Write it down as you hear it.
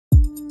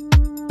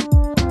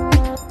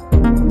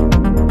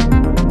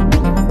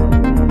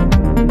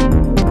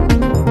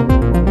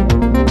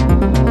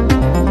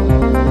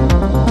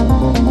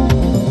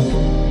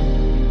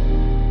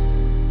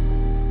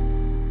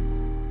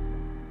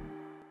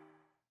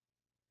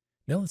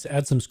Now let's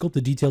add some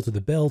sculpted detail to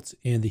the belt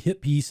and the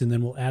hip piece, and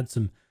then we'll add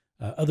some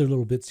other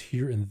little bits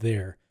here and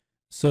there.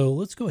 So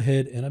let's go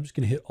ahead, and I'm just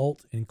going to hit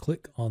Alt and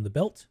click on the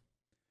belt.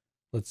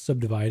 Let's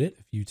subdivide it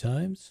a few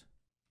times.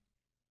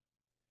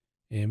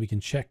 And we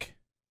can check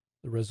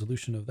the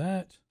resolution of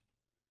that.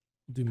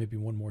 We'll do maybe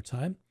one more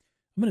time.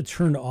 I'm going to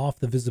turn off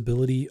the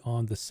visibility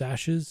on the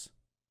sashes,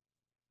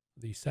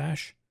 the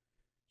sash,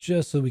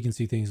 just so we can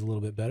see things a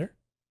little bit better.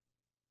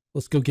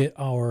 Let's go get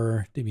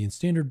our Debian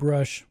standard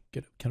brush,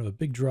 get kind of a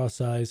big draw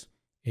size,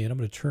 and I'm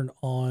going to turn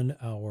on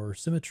our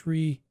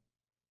symmetry.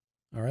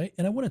 All right,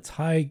 and I want to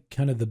tie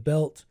kind of the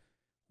belt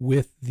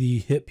with the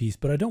hip piece,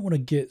 but I don't want to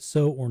get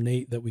so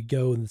ornate that we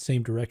go in the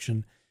same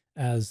direction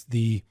as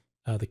the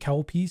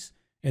cowl piece.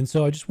 And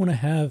so I just want to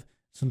have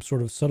some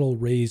sort of subtle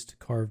raised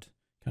carved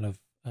kind of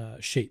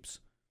shapes.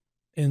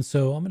 And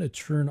so I'm going to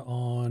turn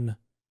on,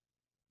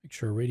 make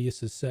sure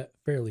radius is set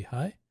fairly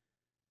high.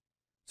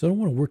 So I don't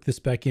want to work this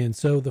back in.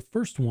 So the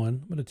first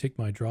one, I'm going to take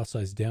my draw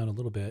size down a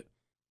little bit.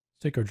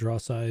 Let's take our draw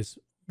size,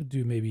 we'll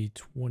do maybe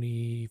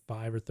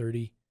 25 or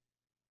 30.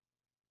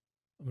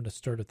 I'm going to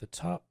start at the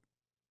top,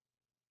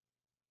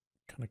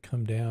 kind of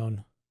come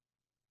down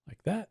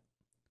like that.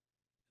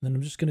 And then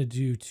I'm just going to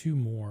do two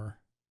more.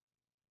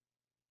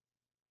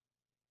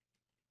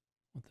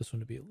 I want this one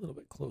to be a little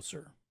bit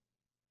closer.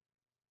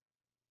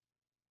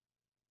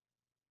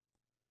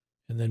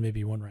 And then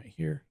maybe one right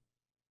here.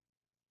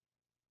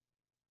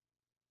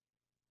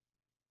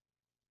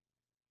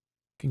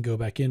 Can go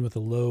back in with a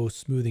low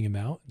smoothing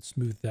amount and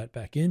smooth that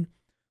back in.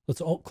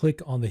 Let's alt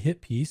click on the hip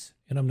piece,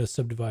 and I'm going to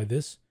subdivide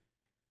this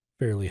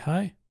fairly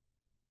high.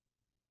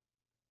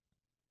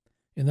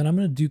 And then I'm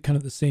going to do kind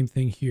of the same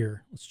thing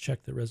here. Let's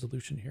check the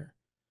resolution here.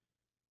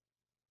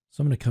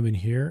 So I'm going to come in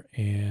here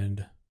and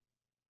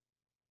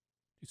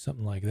do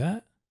something like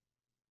that.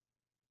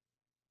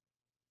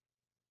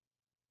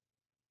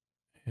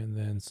 And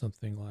then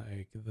something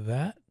like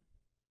that.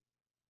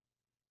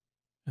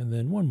 And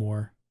then one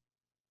more.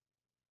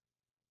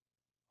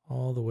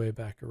 All the way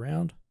back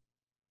around.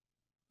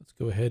 Let's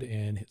go ahead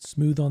and hit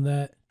smooth on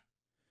that.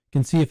 You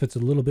can see if it's a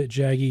little bit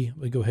jaggy,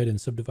 we go ahead and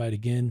subdivide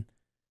again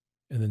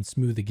and then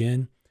smooth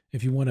again.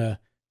 If you want to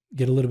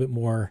get a little bit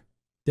more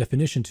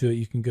definition to it,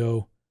 you can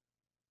go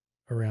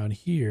around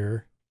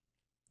here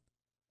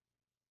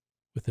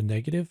with a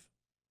negative,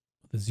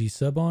 with a Z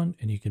sub on,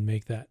 and you can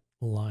make that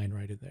line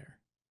right in there.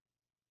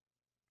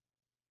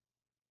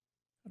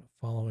 Kind of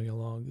following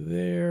along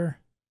there.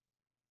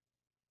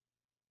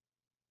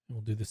 And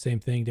we'll do the same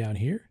thing down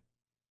here.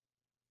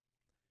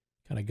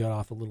 Kind of got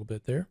off a little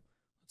bit there.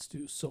 Let's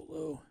do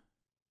solo.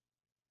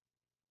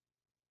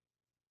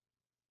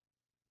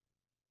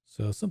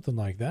 So something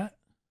like that.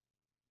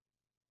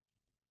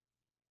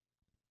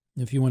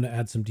 If you want to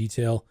add some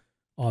detail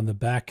on the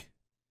back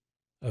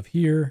of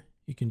here,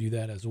 you can do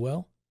that as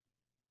well.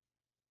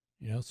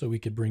 You know, so we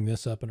could bring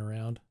this up and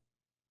around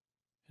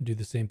and do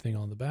the same thing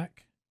on the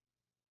back.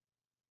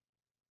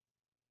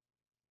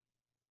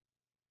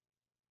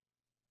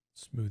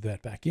 Smooth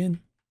that back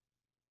in.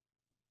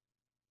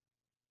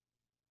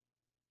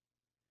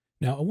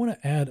 Now I want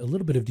to add a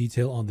little bit of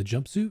detail on the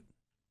jumpsuit.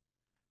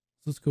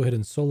 So let's go ahead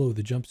and solo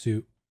the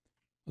jumpsuit.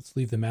 Let's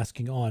leave the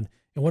masking on.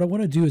 And what I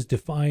want to do is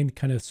define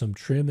kind of some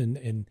trim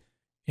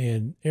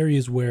and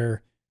areas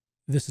where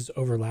this is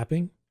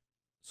overlapping.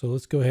 So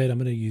let's go ahead. I'm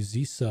going to use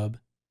Z sub,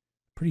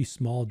 pretty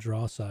small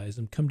draw size,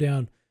 and come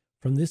down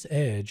from this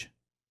edge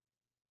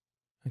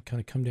and kind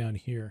of come down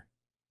here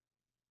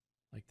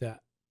like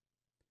that.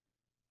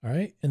 All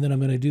right, and then I'm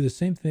going to do the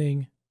same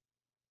thing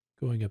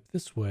going up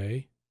this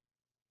way.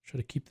 Try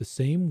to keep the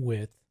same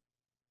width,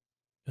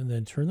 and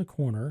then turn the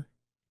corner.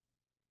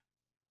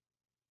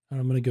 And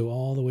I'm going to go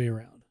all the way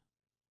around.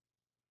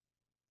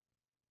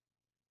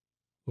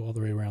 Go all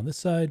the way around this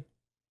side.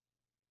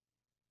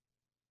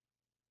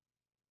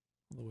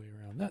 All the way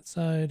around that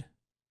side.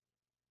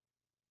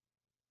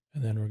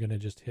 And then we're going to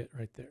just hit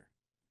right there.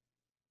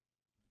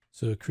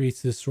 So it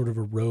creates this sort of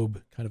a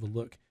robe kind of a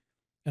look.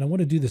 And I want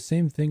to do the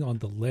same thing on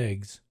the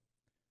legs.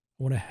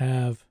 I want to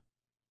have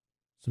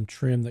some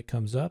trim that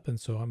comes up. And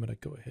so I'm going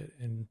to go ahead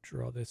and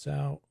draw this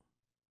out.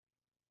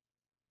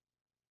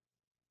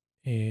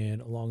 And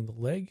along the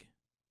leg.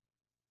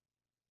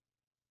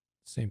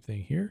 Same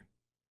thing here.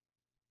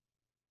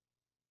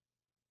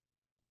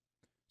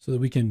 So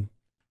that we can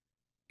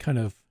kind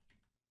of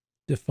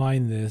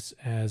define this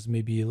as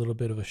maybe a little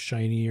bit of a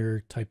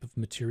shinier type of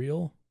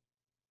material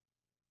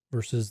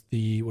versus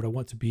what I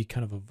want to be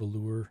kind of a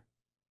velour.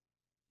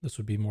 This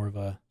would be more of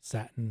a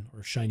satin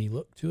or shiny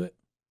look to it.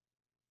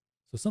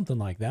 So something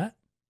like that.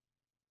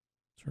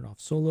 Turn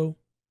off solo.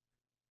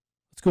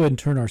 Let's go ahead and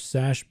turn our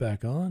sash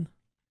back on.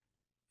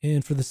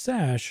 And for the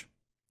sash,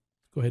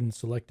 let's go ahead and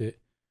select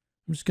it.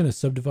 I'm just going to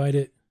subdivide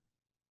it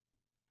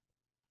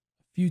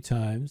a few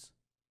times.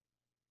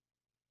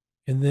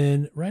 And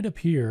then right up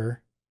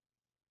here,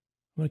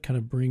 I'm going to kind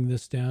of bring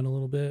this down a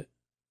little bit,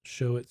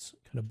 show it's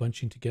kind of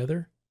bunching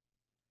together.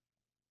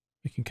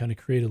 We can kind of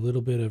create a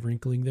little bit of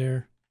wrinkling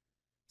there.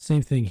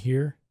 Same thing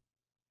here.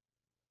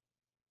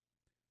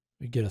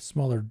 We get a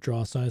smaller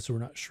draw size so we're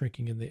not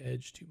shrinking in the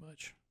edge too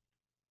much.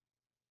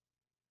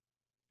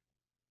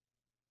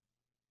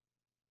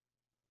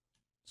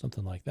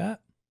 Something like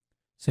that.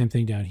 Same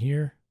thing down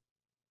here.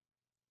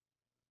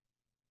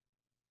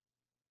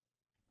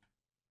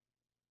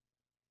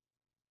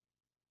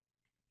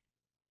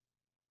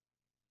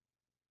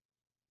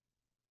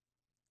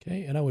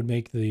 Okay, and I would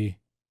make the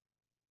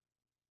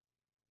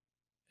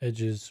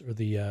edges or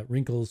the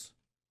wrinkles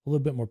a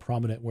little bit more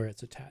prominent where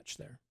it's attached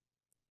there.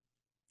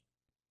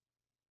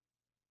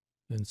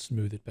 Then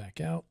smooth it back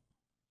out.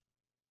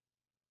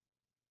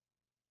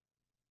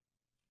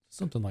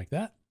 Something like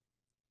that.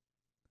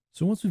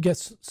 So once we get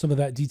some of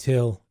that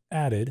detail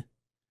added,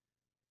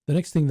 the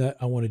next thing that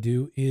I want to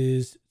do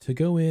is to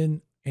go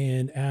in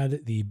and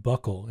add the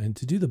buckle. And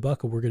to do the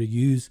buckle, we're going to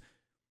use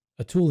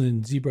a tool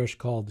in ZBrush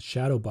called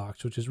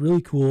Shadowbox, which is a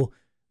really cool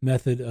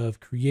method of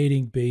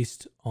creating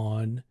based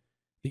on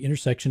the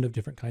intersection of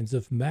different kinds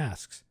of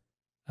masks.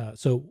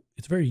 So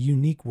it's a very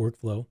unique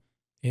workflow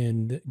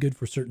and good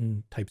for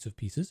certain types of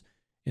pieces.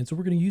 And so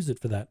we're going to use it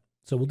for that.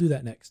 So we'll do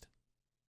that next.